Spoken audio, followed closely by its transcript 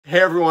Hey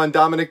everyone,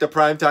 Dominic the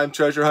Primetime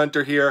Treasure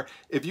Hunter here.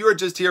 If you are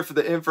just here for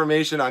the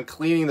information on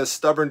cleaning the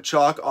stubborn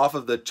chalk off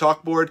of the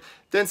chalkboard,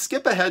 then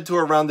skip ahead to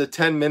around the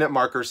 10-minute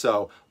mark or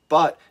so.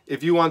 But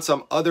if you want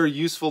some other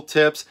useful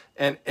tips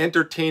and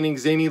entertaining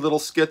zany little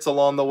skits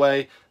along the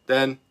way,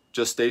 then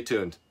just stay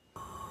tuned.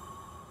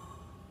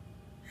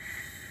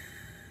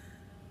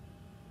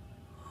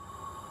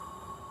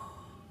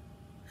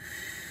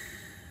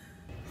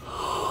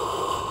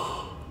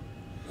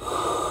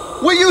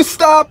 Will you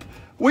stop?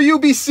 Will you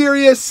be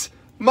serious?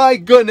 My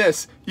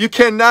goodness, you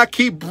cannot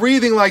keep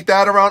breathing like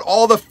that around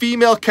all the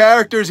female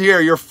characters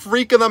here. You're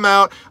freaking them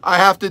out. I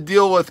have to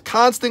deal with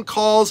constant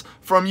calls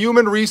from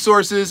human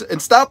resources.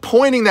 And stop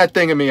pointing that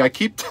thing at me. I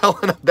keep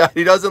telling him that.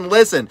 He doesn't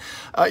listen.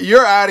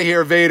 You're out of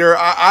here, Vader.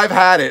 I've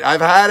had it. I've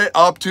had it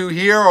up to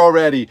here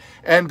already.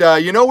 And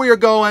you know where you're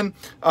going?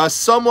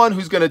 Someone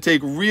who's going to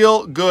take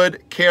real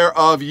good care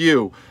of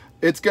you.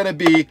 It's going to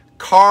be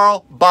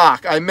Carl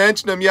Bach. I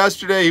mentioned him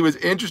yesterday. He was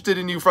interested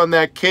in you from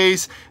that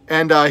case,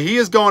 and he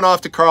is going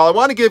off to Carl. I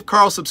want to give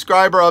Carl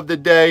subscriber of the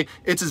day.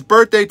 It's his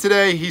birthday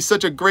today. He's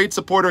such a great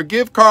supporter.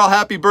 Give Carl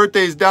happy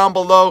birthdays down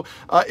below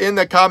in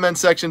the comment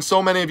section.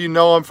 So many of you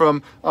know him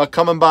from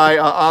coming by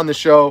on the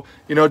show.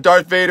 You know,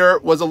 Darth Vader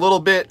was a little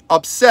bit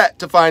upset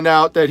to find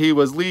out that he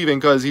was leaving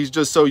because he's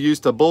just so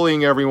used to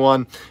bullying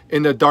everyone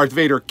in the Darth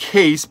Vader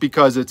case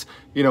because it's,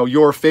 you know,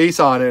 your face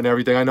on it and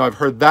everything. I know I've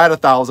heard that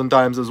 1,000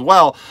 times as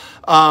well.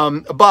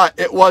 But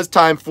it was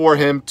time for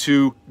him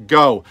to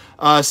go.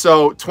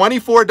 So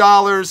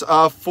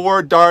 $24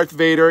 for Darth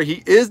Vader.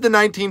 He is the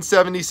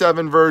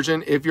 1977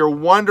 version. If you're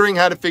wondering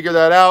how to figure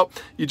that out,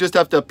 you just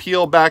have to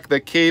peel back the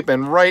cape,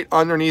 and right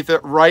underneath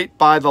it, right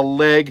by the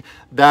leg,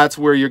 that's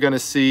where you're going to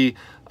see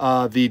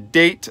the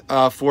date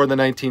for the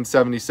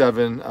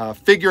 1977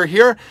 figure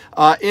here.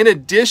 In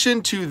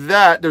addition to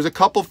that, there's a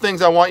couple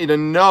things I want you to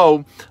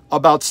know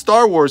about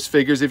Star Wars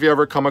figures if you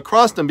ever come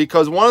across them,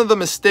 because one of the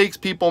mistakes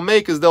people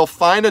make is they'll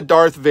find a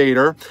Darth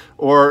Vader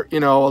or, you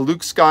know, a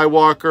Luke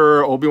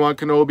Skywalker, Obi-Wan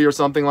Kenobi or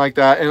something like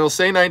that, and it'll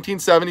say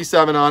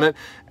 1977 on it,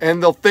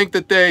 and they'll think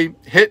that they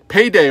hit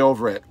payday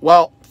over it.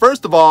 Well,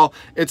 first of all,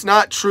 it's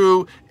not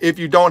true if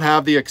you don't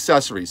have the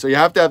accessories. So you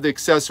have to have the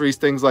accessories,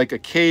 things like a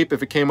cape,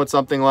 if it came with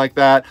something like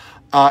that,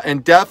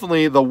 and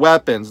definitely the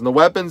weapons. And the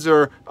weapons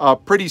are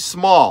pretty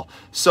small.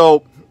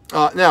 So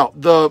now,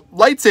 the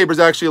lightsaber is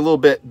actually a little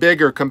bit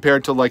bigger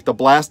compared to like the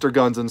blaster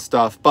guns and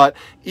stuff. But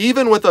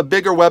even with a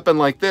bigger weapon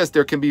like this,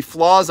 there can be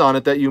flaws on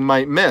it that you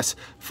might miss.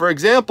 For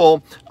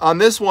example, on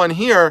this one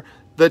here,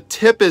 the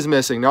tip is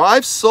missing. Now,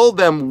 I've sold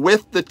them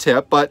with the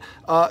tip, but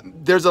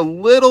there's a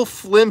little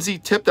flimsy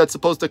tip that's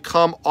supposed to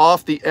come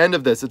off the end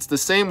of this. It's the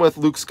same with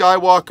Luke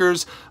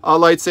Skywalker's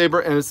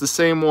lightsaber, and it's the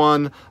same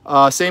one,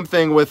 same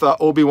thing with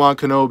Obi-Wan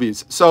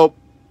Kenobi's. So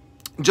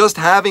just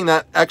having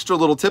that extra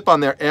little tip on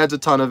there adds a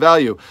ton of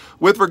value.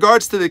 With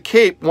regards to the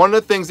cape, one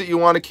of the things that you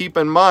want to keep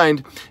in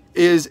mind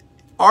is,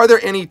 are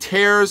there any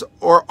tears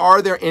or are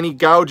there any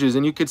gouges?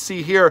 And you can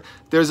see here,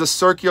 there's a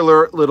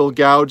circular little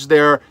gouge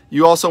there.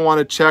 You also want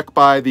to check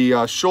by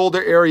the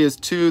shoulder areas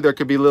too. There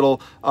could be little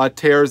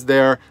tears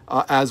there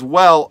as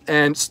well.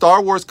 And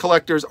Star Wars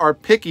collectors are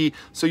picky,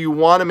 so you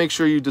want to make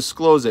sure you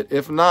disclose it.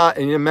 If not,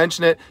 and you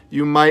mention it,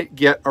 you might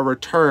get a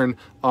return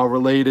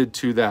related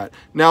to that.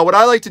 Now, what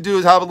I like to do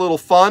is have a little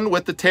fun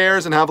with the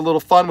tears and have a little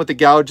fun with the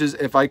gouges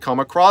if I come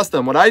across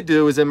them. What I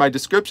do is in my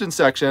description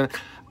section,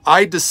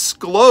 I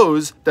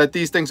disclose that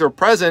these things are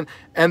present,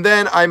 and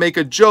then I make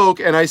a joke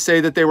and I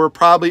say that they were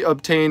probably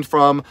obtained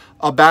from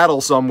a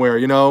battle somewhere,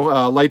 you know,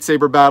 a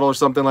lightsaber battle or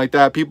something like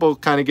that. People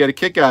kind of get a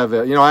kick out of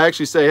it. You know, I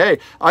actually say, hey,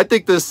 I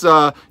think this,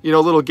 you know,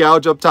 little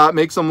gouge up top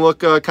makes them look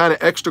kind of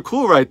extra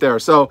cool right there.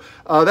 So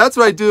that's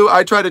what I do.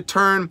 I try to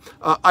turn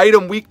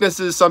item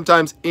weaknesses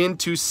sometimes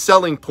into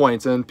selling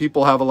points, and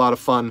people have a lot of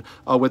fun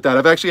with that.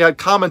 I've actually had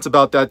comments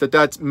about that,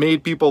 that's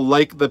made people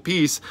like the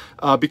piece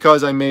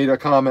because I made a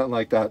comment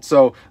like that.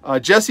 So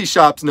Jesse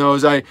Shops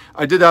knows I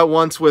did that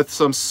once with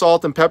some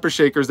salt and pepper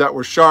shakers that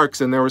were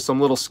sharks, and there were some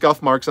little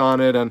scuff marks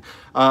on it, and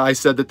I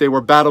said that they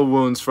were battle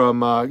wounds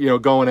from you know,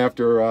 going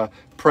after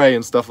prey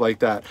and stuff like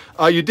that.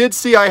 You did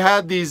see I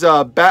had these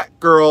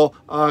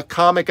Batgirl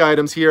comic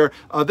items here.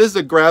 This is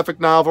a graphic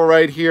novel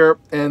right here,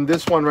 and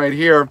this one right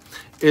here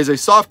is a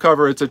soft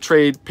cover. It's a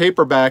trade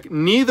paperback.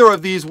 Neither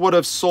of these would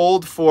have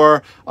sold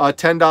for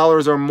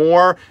 $10 or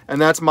more,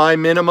 and that's my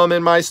minimum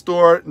in my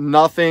store.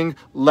 Nothing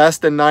less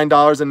than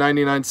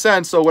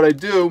 $9.99. So what I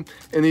do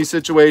in these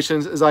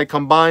situations is I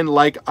combine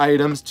like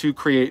items to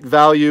create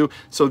value.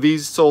 So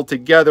these sold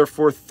together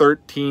for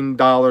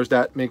 $13.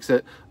 That makes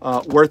it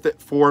worth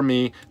it for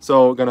me.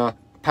 So I'm gonna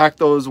pack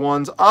those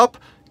ones up,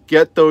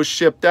 get those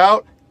shipped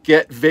out,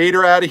 get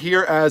Vader out of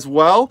here as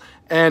well.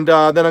 And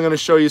then I'm going to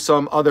show you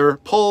some other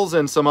pulls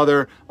and some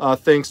other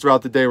things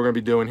throughout the day we're going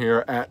to be doing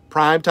here at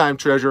Primetime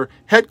Treasure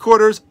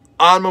headquarters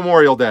on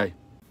Memorial Day.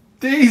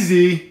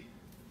 Daisy,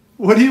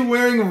 what are you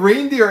wearing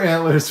reindeer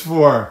antlers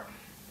for?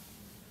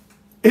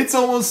 It's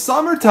almost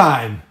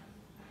summertime.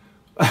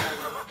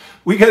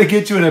 We got to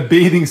get you in a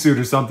bathing suit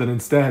or something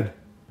instead.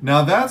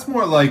 Now that's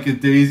more like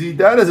it, Daisy.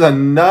 That is a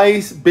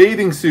nice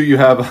bathing suit you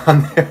have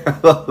on there.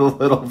 The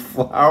little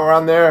flower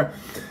on there.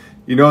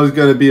 You know he's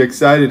going to be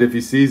excited if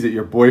he sees it,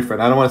 your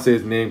boyfriend. I don't want to say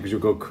his name because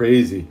you'll go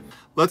crazy.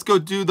 Let's go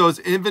do those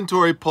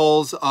inventory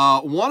polls.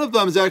 One of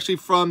them is actually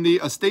from the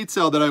estate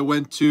sale that I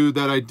went to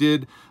that I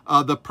did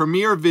the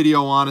premiere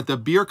video on at the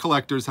beer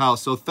collector's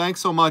house. So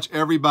thanks so much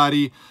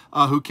everybody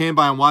who came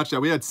by and watched that.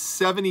 We had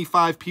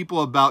 75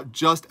 people about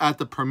just at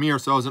the premiere,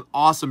 so it was an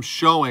awesome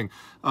showing.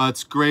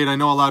 It's great. I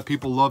know a lot of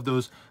people love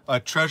those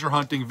treasure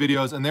hunting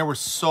videos, and there were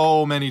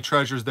so many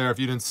treasures there if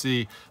you didn't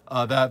see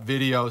that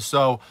video.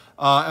 So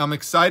I'm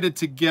excited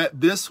to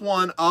get this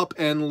one up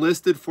and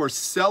listed for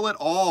Sell It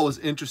All. Was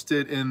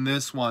interested in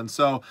this one.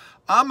 So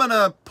I'm going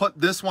to put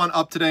this one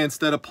up today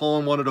instead of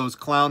pulling one of those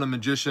clown and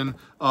magician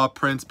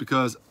prints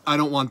because I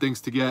don't want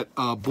things to get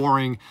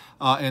boring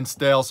and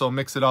stale. So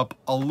mix it up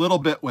a little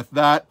bit with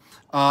that.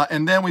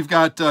 And then we've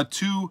got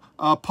two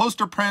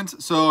poster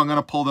prints. So I'm going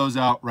to pull those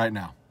out right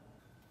now.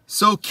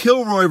 So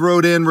Kilroy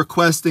wrote in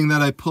requesting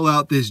that I pull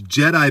out this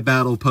Jedi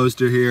battle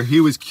poster here. He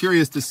was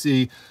curious to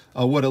see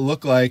what it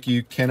looked like.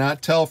 You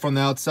cannot tell from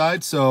the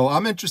outside, so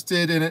I'm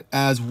interested in it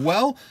as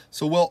well.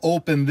 So we'll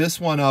open this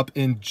one up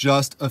in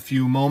just a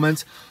few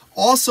moments.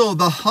 Also,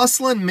 the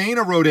Hustlin'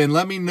 Maina wrote in,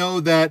 let me know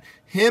that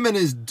him and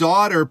his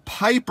daughter,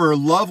 Piper,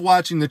 love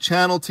watching the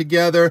channel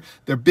together.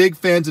 They're big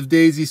fans of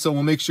Daisy, so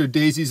we'll make sure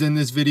Daisy's in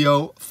this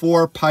video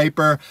for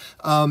Piper.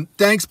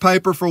 Thanks,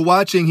 Piper, for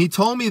watching. He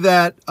told me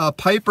that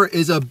Piper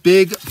is a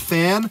big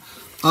fan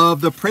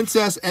of The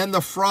Princess and the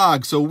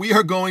Frog, so we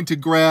are going to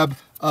grab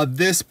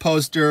this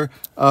poster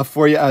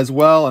for you as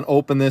well and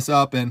open this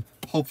up, and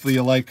hopefully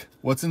you like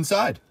what's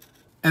inside.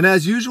 And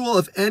as usual,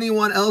 if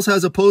anyone else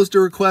has a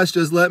poster request,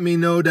 just let me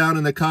know down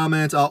in the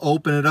comments. I'll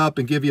open it up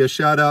and give you a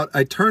shout out.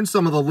 I turned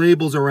some of the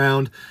labels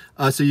around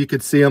so you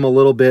could see them a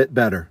little bit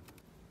better.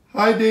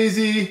 Hi,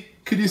 Daisy.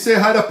 Could you say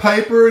hi to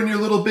Piper in your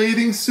little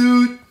bathing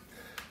suit?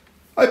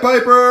 Hi,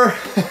 Piper.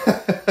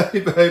 Hi,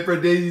 Piper.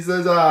 Daisy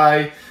says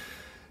hi.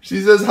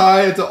 She says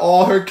hi to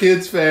all her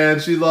kids'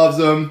 fans. She loves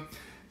them.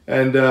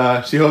 And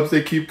she hopes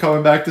they keep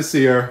coming back to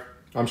see her.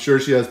 I'm sure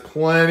she has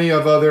plenty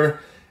of other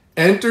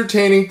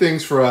entertaining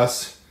things for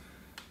us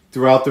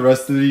throughout the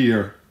rest of the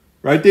year.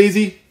 Right,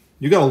 Daisy?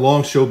 You got a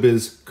long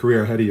showbiz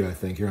career ahead of you, I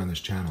think, here on this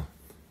channel.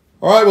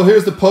 All right, well,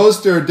 here's the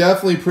poster.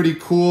 Definitely pretty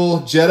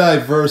cool.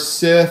 Jedi vs.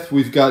 Sith.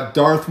 We've got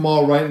Darth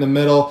Maul right in the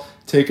middle,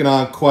 taking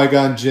on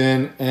Qui-Gon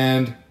Jinn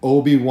and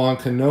Obi-Wan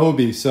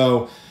Kenobi.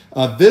 So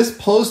this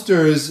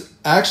poster is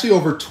actually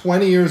over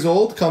 20 years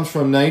old, comes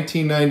from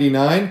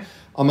 1999.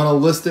 I'm going to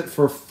list it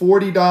for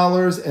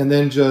 $40 and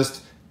then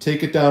just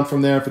take it down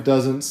from there. If it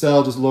doesn't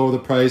sell, just lower the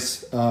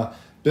price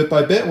bit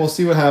by bit, and we'll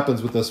see what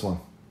happens with this one.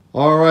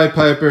 All right,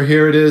 Piper,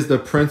 here it is, the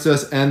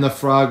Princess and the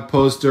Frog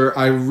poster.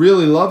 I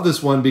really love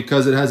this one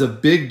because it has a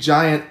big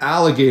giant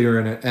alligator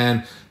in it,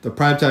 and the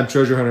Primetime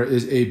Treasure Hunter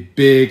is a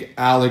big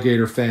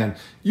alligator fan.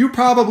 You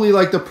probably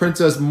like the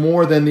princess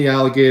more than the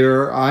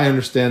alligator. I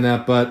understand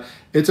that, but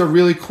it's a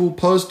really cool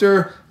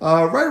poster.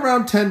 Right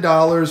around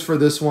 $10 for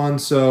this one,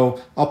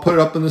 so I'll put it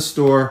up in the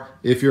store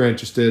if you're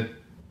interested.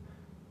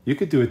 You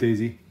could do it,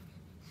 Daisy.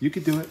 You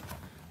could do it.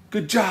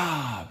 Good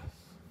job.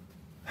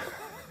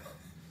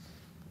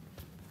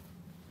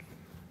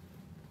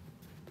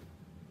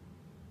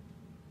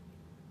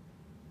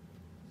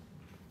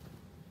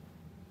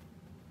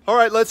 All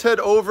right, let's head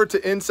over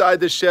to inside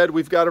the shed.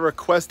 We've got a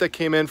request that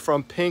came in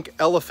from Pink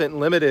Elephant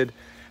Limited.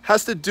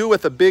 Has to do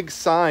with a big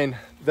sign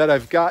that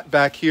I've got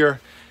back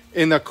here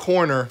in the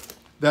corner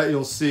that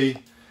you'll see.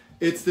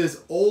 It's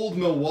this old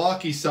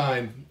Milwaukee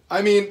sign.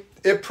 I mean,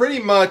 it pretty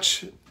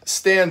much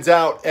stands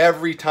out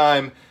every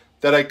time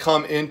that I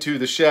come into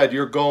the shed.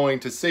 You're going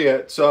to see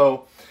it.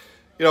 So,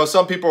 you know,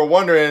 some people are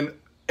wondering,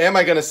 am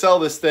I going to sell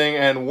this thing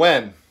and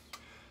when?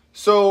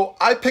 So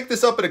I picked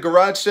this up at a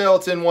garage sale.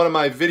 It's in one of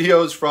my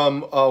videos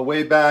from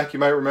way back. You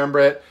might remember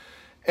it.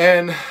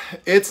 And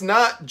it's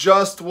not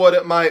just what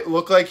it might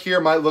look like here.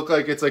 It might look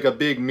like it's like a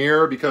big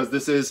mirror because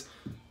this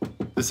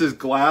is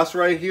glass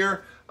right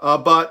here.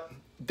 But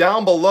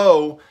down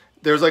below,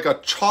 there's like a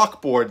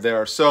chalkboard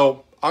there.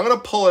 So I'm going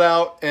to pull it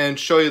out and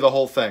show you the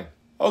whole thing.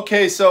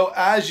 Okay, so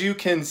as you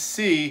can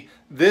see,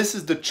 this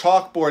is the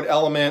chalkboard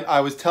element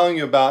I was telling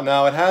you about.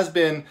 Now, it has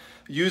been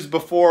used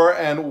before,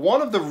 and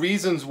one of the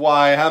reasons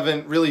why I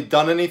haven't really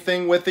done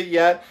anything with it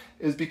yet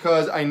is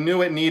because I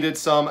knew it needed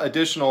some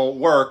additional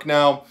work.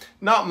 Now,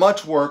 not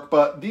much work,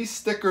 but these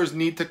stickers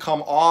need to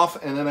come off,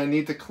 and then I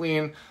need to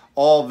clean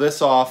all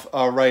this off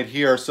right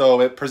here so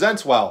it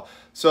presents well.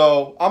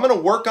 So I'm going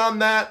to work on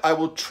that. I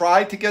will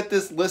try to get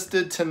this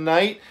listed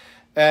tonight,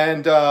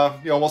 and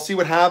you know, we'll see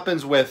what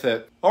happens with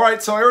it. All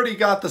right, so I already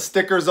got the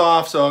stickers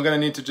off, so I'm going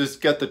to need to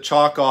just get the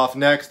chalk off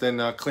next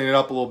and clean it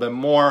up a little bit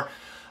more.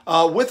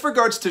 With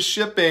regards to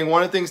shipping,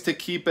 one of the things to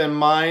keep in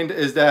mind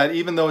is that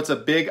even though it's a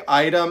big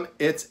item,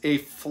 it's a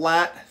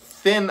flat,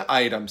 thin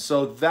item.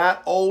 So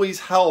that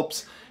always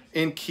helps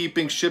in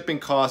keeping shipping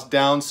costs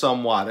down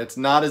somewhat. It's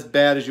not as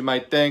bad as you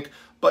might think,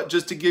 but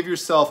just to give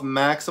yourself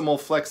maximal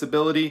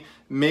flexibility,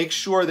 make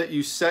sure that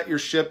you set your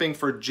shipping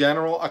for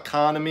general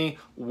economy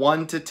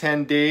 1 to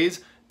 10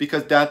 days,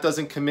 because that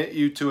doesn't commit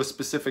you to a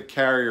specific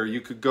carrier.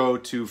 You could go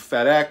to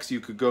FedEx, you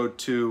could go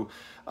to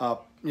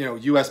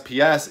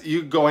USPS, you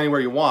could go anywhere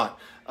you want.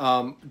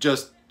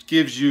 Just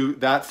gives you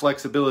that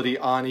flexibility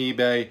on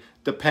eBay,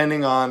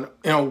 depending on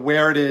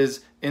where it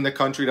is in the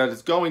country that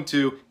it's going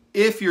to.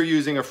 If you're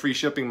using a free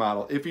shipping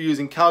model, if you're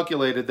using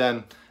calculated,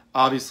 then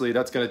obviously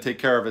that's going to take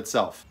care of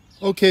itself.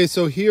 Okay,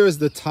 so here's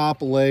the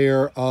top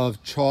layer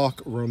of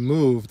chalk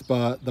removed,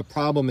 but the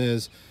problem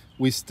is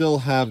we still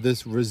have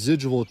this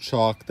residual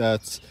chalk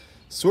that's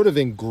sort of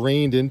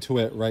ingrained into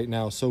it right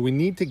now. So we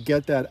need to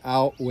get that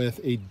out with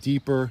a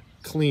deeper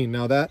clean.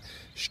 Now that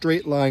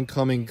straight line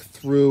coming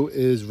through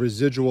is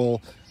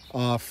residual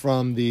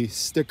from the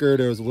sticker.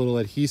 There was a little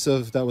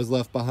adhesive that was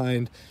left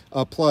behind.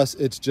 Plus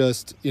it's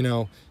just,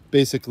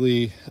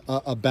 basically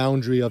a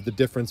boundary of the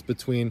difference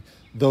between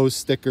those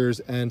stickers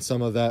and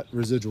some of that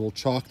residual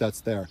chalk that's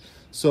there.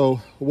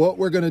 So what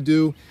we're gonna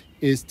do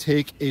is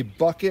take a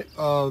bucket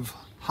of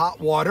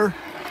hot water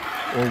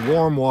or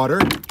warm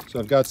water. So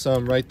I've got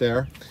some right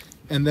there.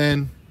 And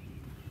then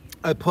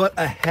I put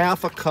a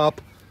half a cup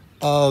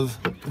of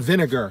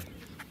vinegar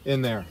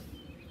in there.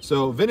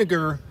 So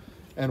vinegar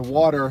and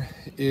water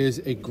is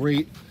a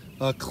great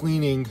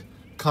cleaning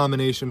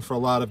combination for a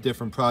lot of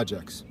different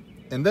projects.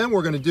 And then what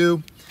we're gonna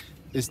do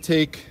is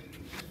take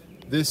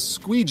this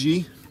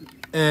squeegee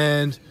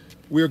and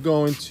we're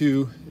going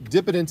to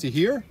dip it into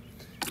here.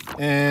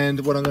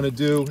 And what I'm gonna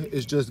do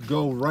is just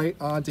go right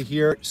onto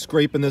here,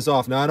 scraping this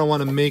off. Now I don't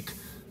wanna make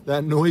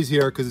that noise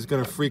here because it's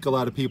gonna freak a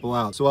lot of people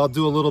out. So I'll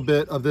do a little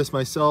bit of this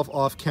myself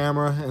off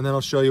camera and then I'll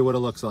show you what it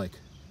looks like.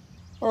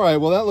 All right,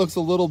 well that looks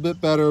a little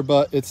bit better,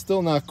 but it's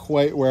still not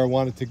quite where I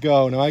want it to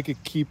go. Now I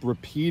could keep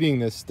repeating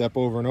this step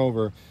over and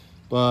over,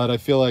 but I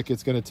feel like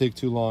it's gonna take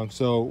too long.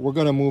 So we're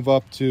gonna move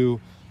up to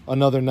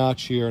another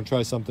notch here and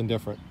try something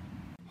different.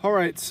 All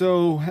right,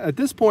 so at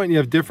this point you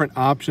have different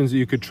options that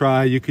you could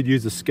try. You could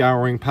use a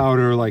scouring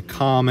powder like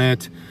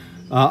Comet.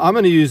 I'm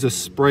gonna use a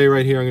spray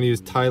right here. I'm gonna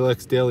use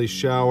Tilex Daily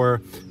Shower.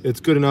 It's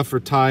good enough for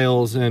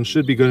tiles and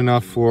should be good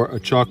enough for a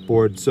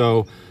chalkboard.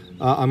 So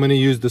I'm gonna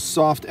use the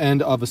soft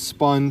end of a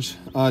sponge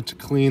to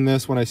clean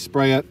this when I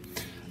spray it.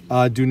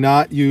 Do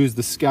not use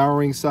the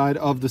scouring side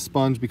of the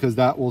sponge because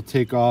that will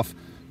take off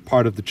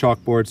part of the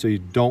chalkboard, so you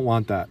don't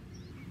want that.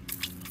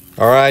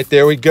 All right,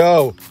 there we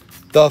go.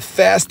 The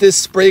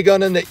fastest spray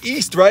gun in the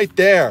East right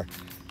there.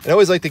 And I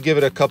always like to give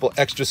it a couple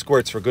extra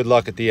squirts for good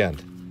luck at the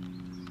end.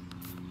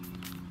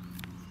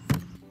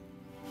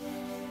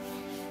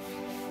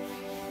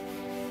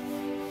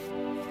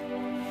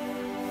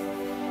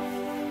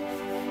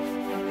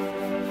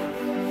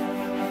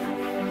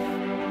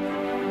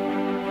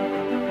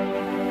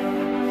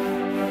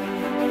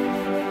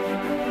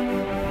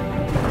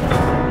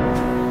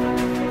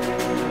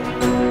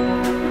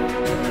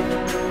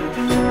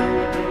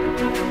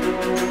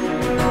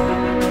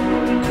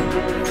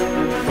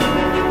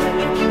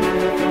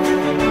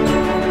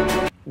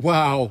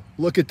 Wow,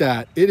 look at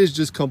that. It is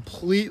just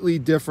completely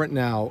different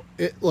now.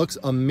 It looks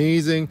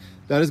amazing.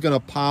 That is gonna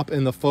pop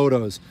in the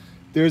photos.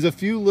 There's a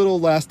few little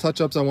last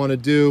touch-ups I wanna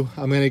do.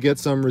 I'm gonna get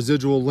some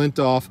residual lint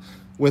off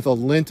with a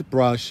lint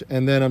brush,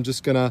 and then I'm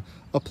just gonna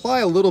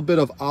apply a little bit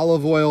of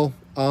olive oil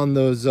on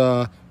those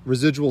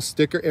residual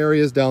sticker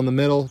areas down the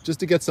middle, just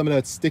to get some of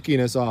that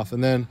stickiness off,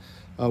 and then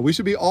we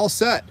should be all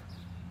set.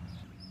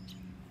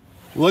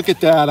 Look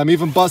at that. I'm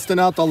even busting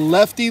out the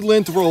lefty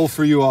lint roll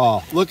for you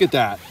all. Look at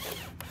that.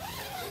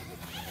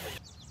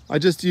 I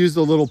just used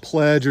a little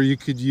pledge, or you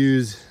could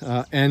use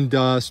end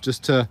dust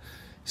just to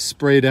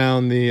spray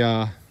down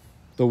the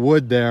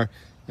wood there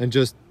and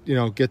just,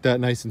 get that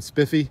nice and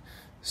spiffy.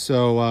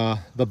 So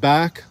the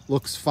back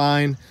looks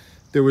fine.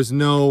 There was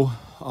no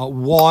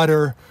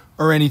water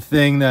or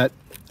anything that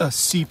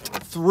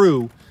seeped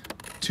through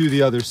to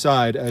the other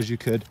side, as you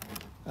could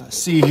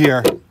see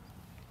here.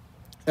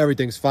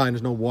 Everything's fine.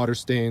 There's no water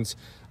stains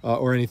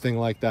or anything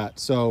like that.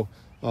 So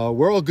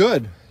we're all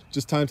good.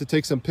 Just time to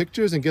take some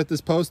pictures and get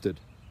this posted.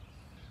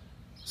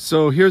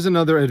 So here's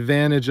another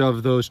advantage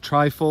of those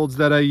trifolds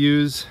that I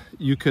use.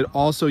 You could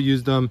also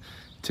use them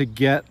to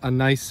get a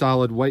nice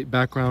solid white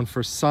background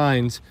for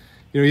signs,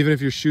 even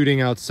if you're shooting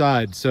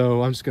outside.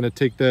 So I'm just gonna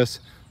take this,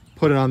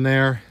 put it on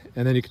there,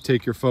 and then you can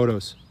take your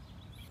photos.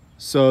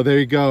 So there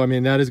you go. I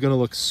mean, that is gonna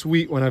look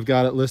sweet when I've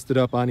got it listed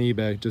up on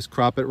eBay. Just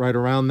crop it right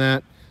around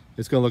that.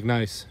 It's gonna look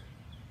nice.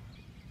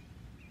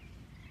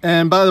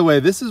 And by the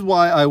way, this is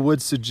why I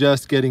would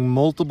suggest getting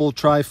multiple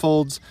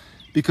trifolds,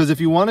 because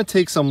if you want to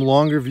take some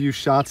longer view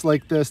shots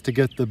like this to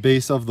get the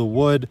base of the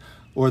wood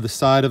or the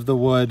side of the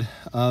wood,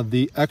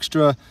 the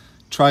extra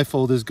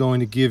trifold is going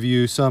to give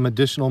you some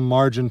additional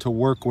margin to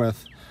work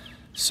with,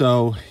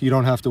 so you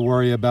don't have to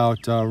worry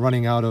about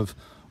running out of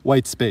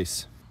white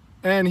space.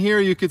 And here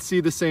you could see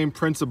the same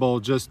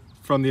principle just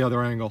from the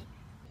other angle.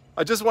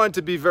 I just wanted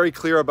to be very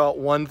clear about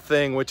one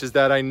thing, which is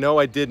that I know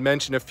I did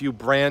mention a few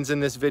brands in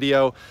this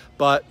video,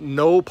 but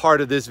no part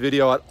of this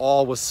video at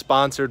all was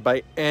sponsored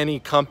by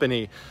any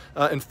company.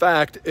 In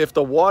fact, if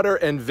the water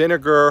and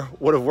vinegar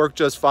would have worked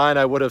just fine,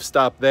 I would have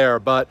stopped there.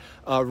 But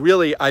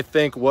really, I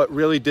think what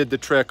really did the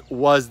trick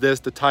was the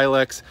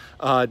Tilex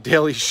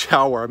Daily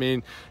Shower. I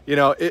mean, you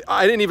know,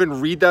 I didn't even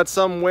read that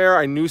somewhere.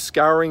 I knew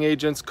scouring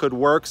agents could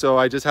work, so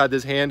I just had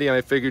this handy and I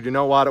figured, you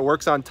know what, it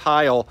works on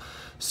tile,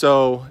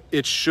 so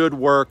it should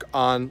work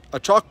on a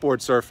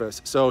chalkboard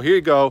surface. So here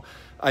you go.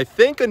 I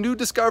think a new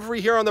discovery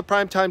here on the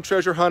Primetime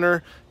Treasure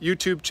Hunter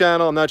YouTube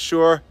channel. I'm not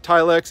sure.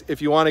 Tilex,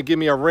 if you want to give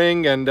me a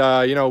ring and,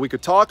 you know, we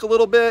could talk a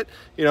little bit,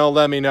 you know,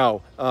 let me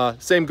know.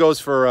 Same goes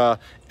for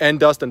End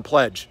Dust and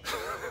Pledge.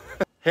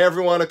 Hey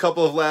everyone, a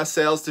couple of last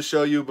sales to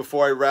show you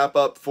before I wrap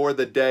up for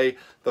the day.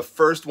 The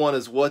first one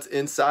is what's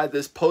inside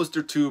this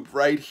poster tube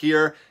right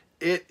here.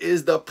 It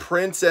is the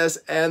Princess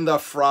and the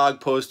Frog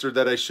poster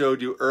that I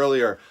showed you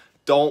earlier.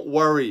 Don't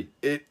worry,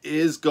 it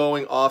is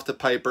going off to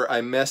Piper.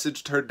 I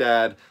messaged her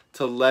dad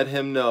to let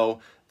him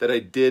know that I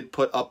did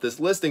put up this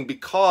listing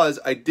because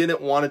I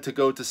didn't want it to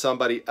go to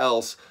somebody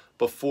else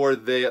before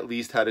they at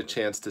least had a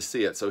chance to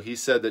see it. So he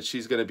said that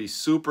she's going to be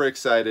super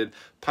excited.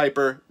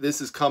 Piper,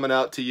 this is coming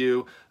out to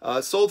you.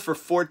 Sold for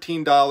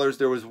 $14.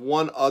 There was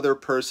one other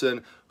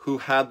person who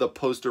had the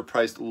poster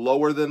priced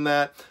lower than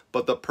that,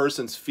 but the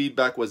person's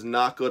feedback was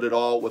not good at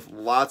all, with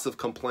lots of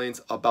complaints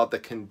about the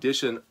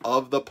condition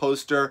of the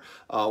poster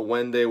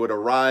when they would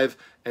arrive.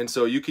 And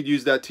so you could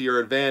use that to your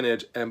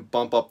advantage and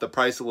bump up the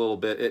price a little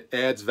bit. It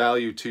adds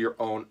value to your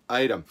own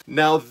item.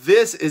 Now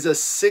this is a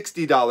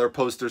 $60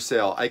 poster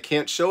sale. I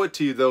can't show it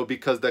to you though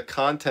because the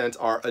contents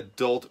are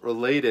adult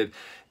related.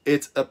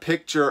 It's a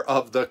picture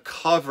of the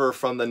cover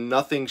from the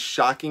Nothing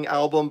Shocking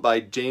album by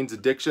Jane's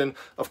Addiction.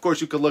 Of course,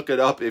 you could look it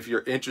up if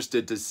you're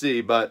interested to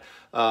see, but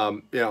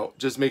you know,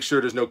 just make sure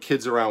there's no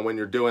kids around when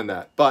you're doing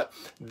that. But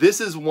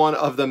this is one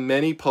of the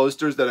many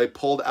posters that I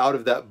pulled out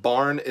of that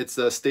barn. It's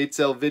a state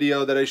sale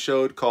video that I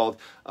showed called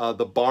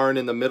The Barn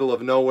in the Middle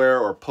of Nowhere,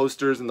 or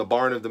Posters in the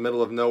Barn of the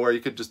Middle of Nowhere. You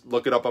could just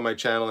look it up on my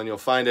channel and you'll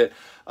find it.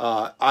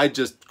 I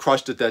just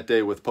crushed it that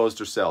day with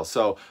poster sales.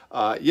 So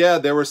yeah,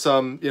 there were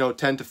some, you know,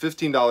 $10 to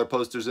 $15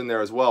 posters in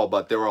there as well,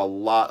 but there were a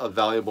lot of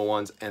valuable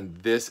ones, and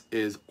this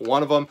is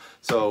one of them.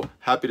 So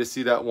happy to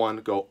see that one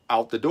go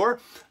out the door.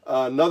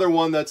 Another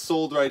one that's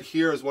sold right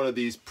here is one of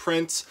these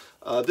prints.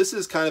 This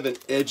is kind of an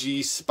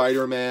edgy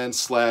Spider-Man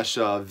slash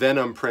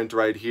Venom print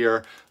right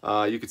here.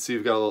 You can see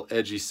we've got a little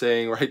edgy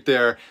saying right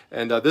there.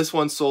 And this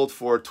one sold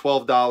for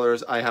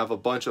 $12. I have a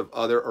bunch of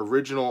other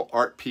original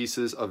art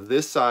pieces of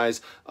this size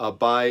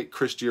by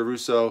Chris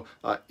Giarrusso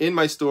in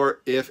my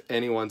store if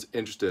anyone's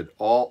interested.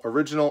 All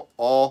original,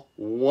 all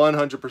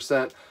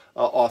 100%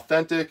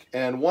 authentic.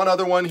 And one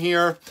other one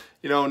here,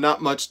 you know,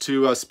 not much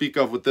to speak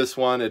of with this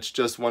one. It's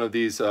just one of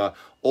these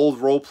old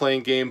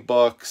role-playing game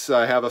books.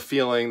 I have a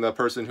feeling the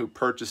person who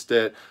purchased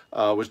it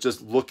was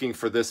just looking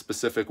for this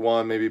specific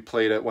one, maybe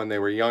played it when they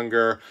were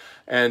younger.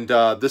 And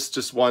this is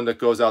just one that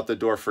goes out the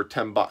door for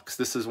 10 bucks.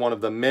 This is one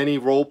of the many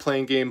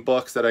role-playing game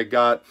books that I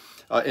got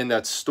in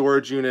that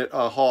storage unit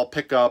haul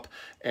pickup.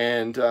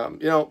 And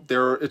you know,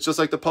 it's just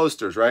like the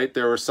posters, right?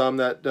 There were some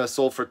that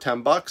sold for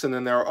 10 bucks, and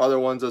then there are other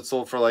ones that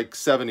sold for like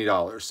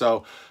 $70.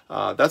 So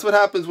that's what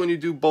happens when you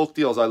do bulk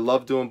deals. I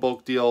love doing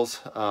bulk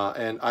deals,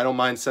 and I don't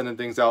mind sending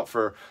things out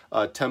for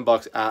 10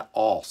 bucks at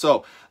all.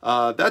 So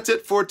that's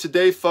it for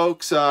today,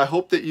 folks. I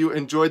hope that you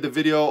enjoyed the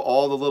video,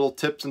 all the little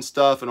tips and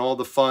stuff, and all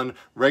the fun,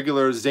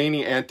 regular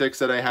zany antics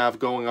that I have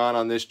going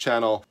on this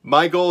channel.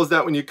 My goal is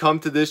that when you come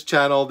to this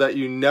channel, that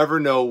you never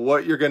know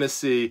what you're going to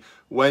see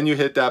when you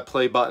hit that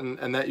play button,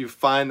 and that you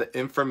find the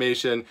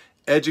information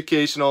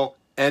educational,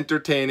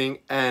 entertaining,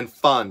 and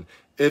fun.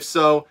 If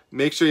so,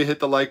 make sure you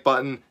hit the like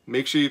button,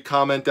 make sure you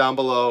comment down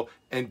below,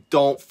 and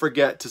don't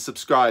forget to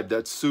subscribe.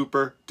 That's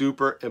super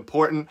duper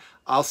important.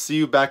 I'll see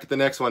you back at the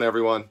next one,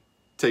 everyone.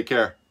 Take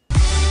care.